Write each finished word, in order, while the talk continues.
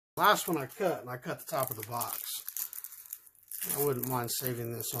Last one I cut, and I cut the top of the box. I wouldn't mind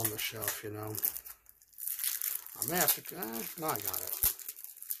saving this on the shelf, you know. I may have to, no, I got it.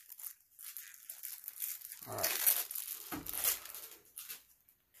 All right.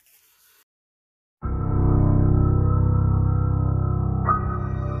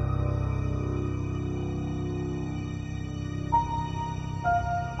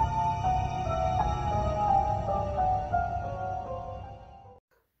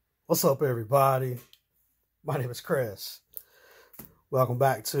 What's up, everybody? My name is Chris. Welcome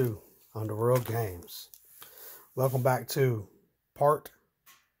back to Underworld Games. Welcome back to part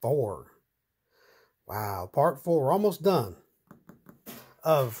 4. Wow, part 4. We're almost done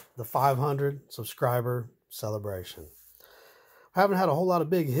of the 500 subscriber celebration. I haven't had a whole lot of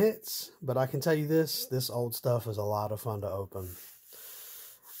big hits, but I can tell you this old stuff is a lot of fun to open.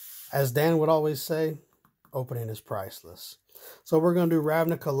 As Dan would always say, opening is priceless. So we're going to do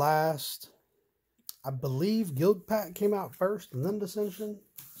Ravnica last. I believe Guildpact came out first and then Dissension.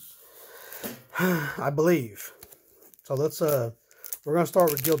 I believe. So let's we're going to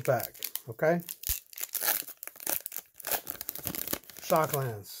start with Guildpact, okay?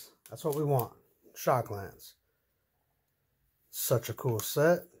 Shocklands. That's what we want. Shocklands. Such a cool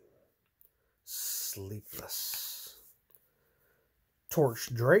set. Sleepless. Torch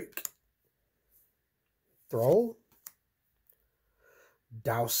Drake. Thrall.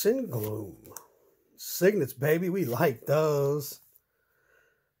 Dousing Gloom. Signets, baby. We like those.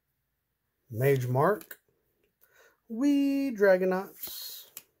 Mage Mark. Wee Dragonauts.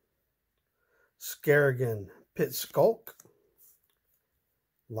 Scarrigan Pit Skulk.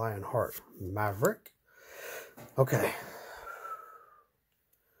 Lionheart Maverick. Okay.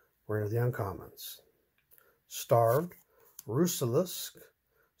 We're into the uncommons. Starved. Rusalisk.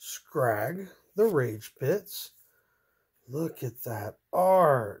 Scrag. The Rage Pits. Look at that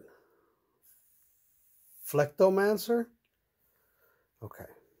art. Flectomancer. Okay.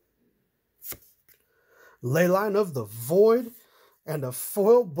 Leyline of the Void and a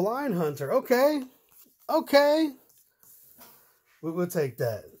foil Blind Hunter. Okay. Okay. We will take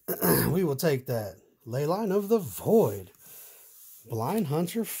that. We will take that. Leyline of the Void. Blind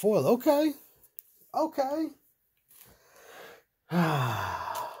Hunter foil. Okay. Okay.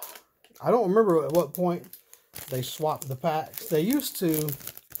 I don't remember at what point they swapped the packs. They used to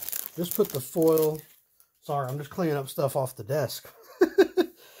just put the foil. Sorry, I'm just cleaning up stuff off the desk.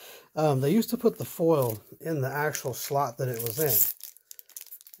 They used to put the foil in the actual slot that it was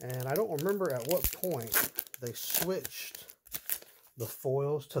in. And I don't remember at what point they switched the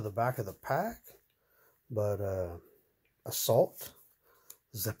foils to the back of the pack. But Assault,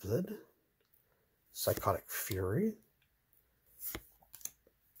 Zeppelin, Psychotic Fury,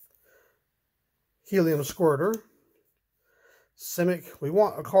 Helium Squirter, Simic. We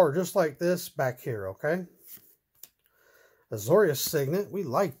want a card just like this back here, okay? Azorius Signet. We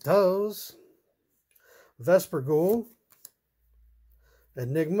like those. Vesper Ghoul.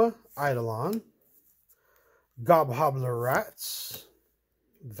 Enigma. Eidolon. Gobhobbler Rats.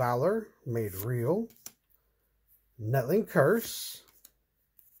 Valor. Made Real. Netling Curse.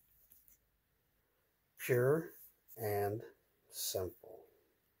 Pure and Simple.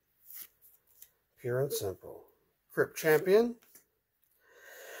 Pure and Simple. Crypt Champion.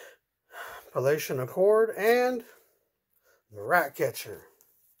 Palatian Accord. And the Rat Catcher.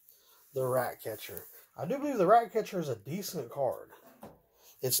 The Rat Catcher. I do believe the Rat Catcher is a decent card.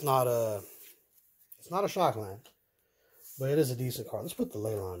 It's not a Shockland, but it is a decent card. Let's put the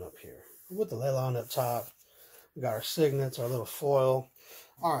Leyline up here. We'll put the Leyline up top. We got our signets, our little foil.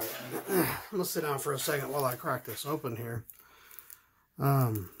 All right, I'm gonna sit down for a second while I crack this open here.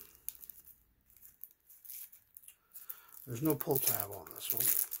 There's no pull tab on this one,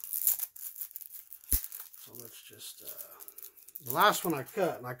 so let's just. The last one I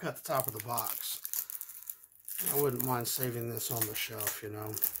cut, and I cut the top of the box. I wouldn't mind saving this on the shelf, you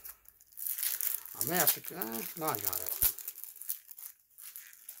know. I may have to, no, I got it.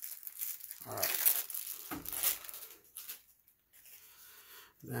 All right.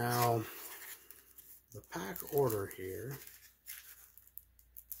 Now, the pack order here.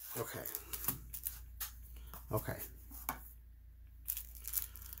 Okay. Okay.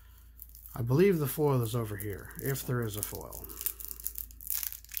 I believe the foil is over here, if there is a foil.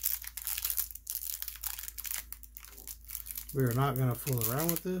 We are not going to fool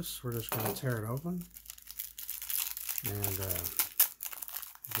around with this. We're just going to tear it open. And do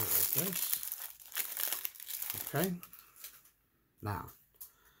it like this. Okay. Now,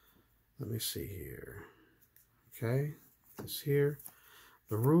 let me see here. Okay. This here.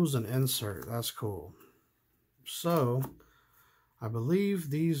 The rules and insert. That's cool. So, I believe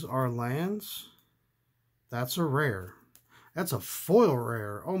these are lands. That's a rare. That's a foil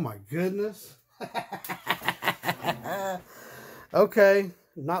rare. Oh my goodness. Okay,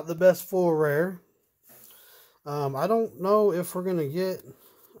 not the best foil rare. I don't know if we're going to get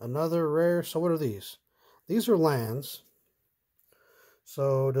another rare. So what are these? These are lands.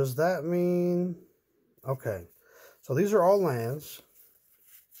 So does that mean... Okay, so these are all lands.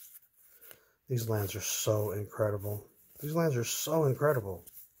 These lands are so incredible. These lands are so incredible.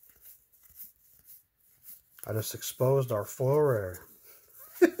 I just exposed our foil rare.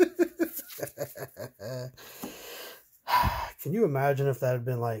 Can you imagine if that had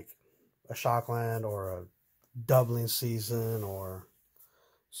been like a shock land or a doubling season or...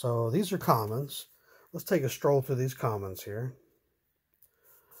 So these are commons. Let's take a stroll through these commons here.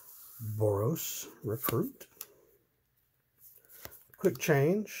 Boros Recruit. Quick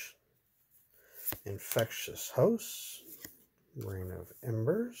Change. Infectious Hosts. Reign of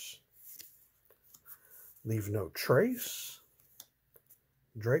Embers. Leave No Trace.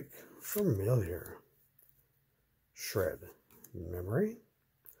 Drake Familiar. Shred Memory.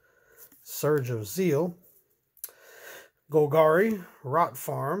 Surge of Zeal. Golgari Rot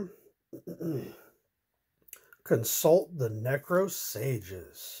Farm. Consult the Necro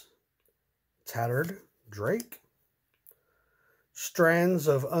Sages. Tattered Drake. Strands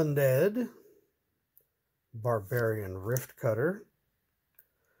of Undead. Barbarian Rift Cutter.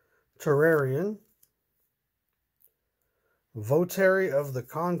 Terrarian. Votary of the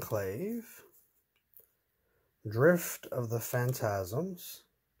Conclave. Drift of the Phantasms.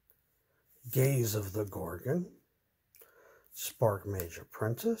 Gaze of the Gorgon. Spark Mage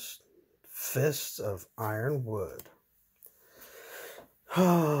Apprentice. Fists of Iron Wood.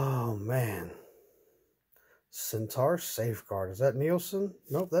 Oh, man. Centaur Safeguard. Is that Nielsen?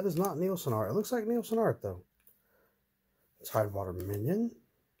 Nope, that is not Nielsen art. It looks like Nielsen art, though. Tidewater Minion.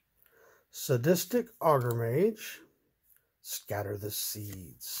 Sadistic Augur Mage. Scatter the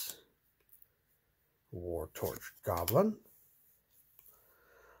Seeds. War Torch Goblin.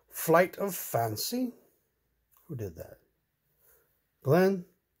 Flight of Fancy. Who did that? Glenn,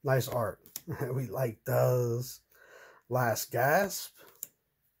 nice art. We like those. Last Gasp.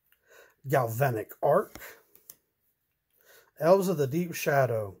 Galvanic Arc. Elves of the Deep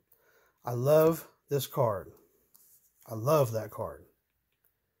Shadow. I love this card. I love that card.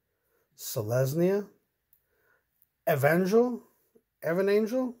 Selesnya. Evanangel.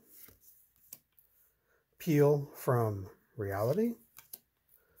 Peel from Reality.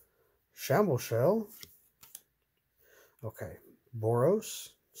 Shamble Shell. Okay. Boros.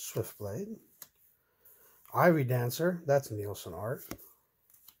 Swiftblade. Ivy Dancer. That's Nielsen art.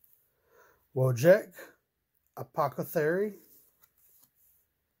 Wojek. Apothecary.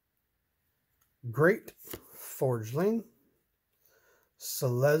 Great Forgeling.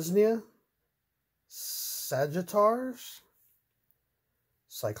 Selesnya. Sagittars.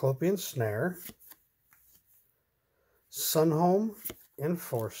 Cyclopean Snare. Sunhome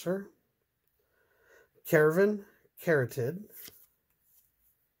Enforcer. Caravan Caratid.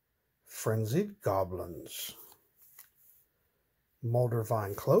 Frenzied Goblins.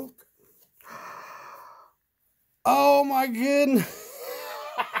 Moldervine Cloak. Oh my goodness.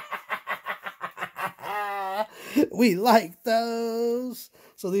 We like those.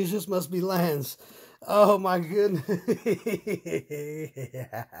 So these just must be lands. Oh my goodness.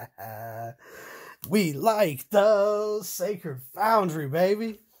 We like those. Sacred Foundry,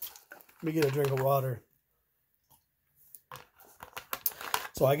 baby. Let me get a drink of water.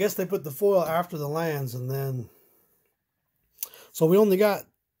 So I guess they put the foil after the lands and then... So we only got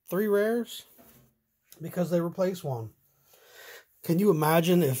 3 rares because they replaced one. Can you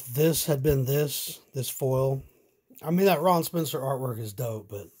imagine if this had been this foil? I mean, that Ron Spencer artwork is dope,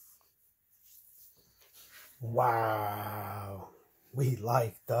 but... Wow. We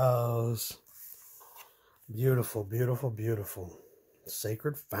like those. Beautiful, beautiful, beautiful.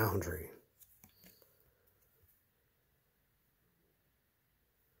 Sacred Foundry.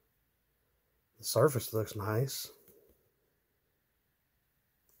 The surface looks nice.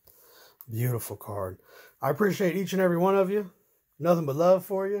 Beautiful card. I appreciate each and every one of you. Nothing but love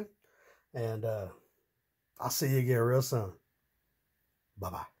for you. And I'll see you again real soon.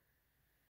 Bye-bye.